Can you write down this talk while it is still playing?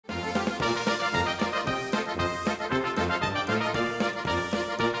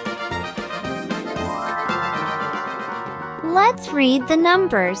Let's read the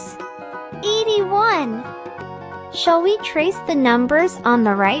numbers. 81. Shall we trace the numbers on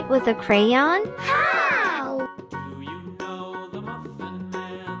the right with a crayon? How? Do you know the Muffin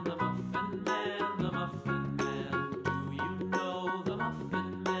Man, the Muffin Man, the Muffin Man? Do you know the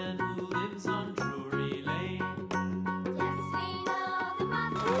Muffin Man who lives on Drury Lane? Yes, we know the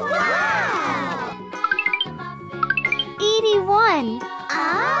Muffin Man. Wow! The Muffin Man. 81.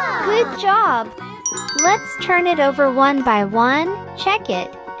 Ah! Good job! Let's turn it over one by one, check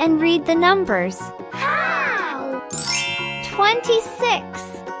it, and read the numbers. How? 26.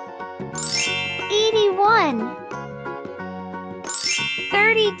 81.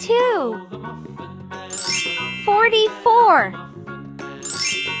 32. 44.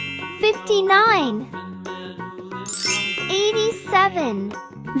 59. 87.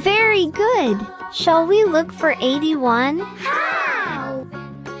 Very good! Shall we look for 81? How?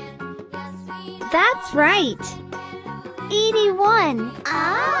 That's right! 81.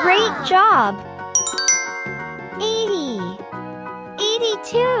 Ah! Great job! 80.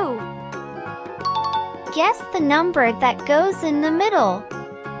 82. Guess the number that goes in the middle.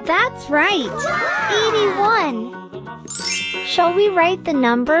 That's right! 81. Shall we write the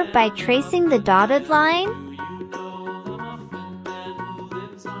number by tracing the dotted line?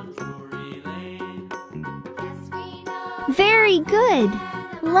 Very good!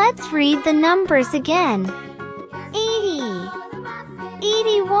 Let's read the numbers again. 80.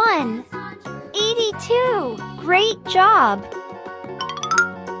 81. 82. Great job!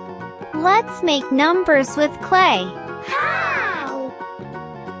 Let's make numbers with clay. How?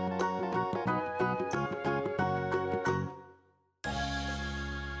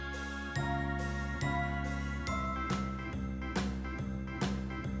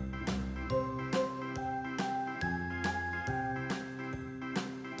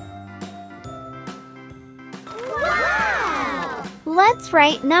 Wow! Let's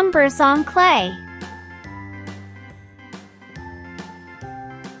write numbers on clay.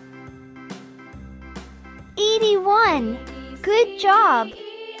 81. Good job!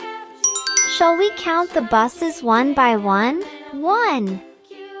 Shall we count the buses one by one? 1,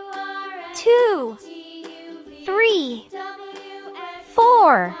 2, 3,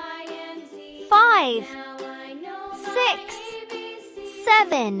 4, 5, 6,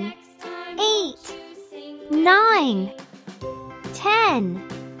 7, 8, 9, 10,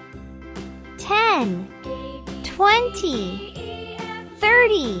 20,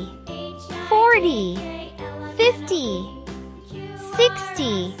 30, 40, 50,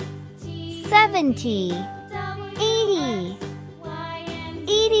 60, 70, 80,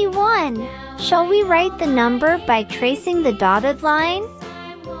 81. Shall we write the number by tracing the dotted line?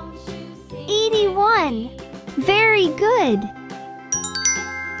 81. Very good!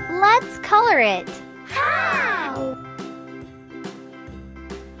 Let's color it. How?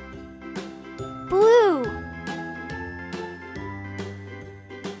 Blue.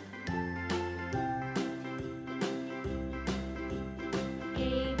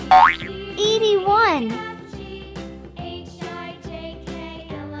 A, 81.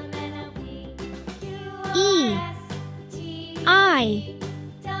 E, I,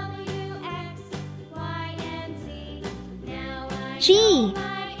 G,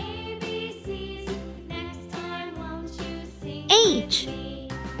 H,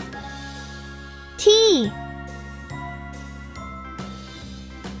 T,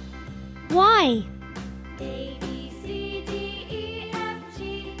 Y,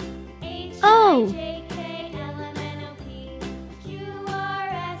 O,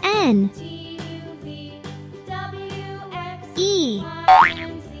 N, E.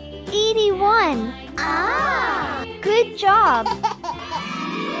 81. Ah! Good job!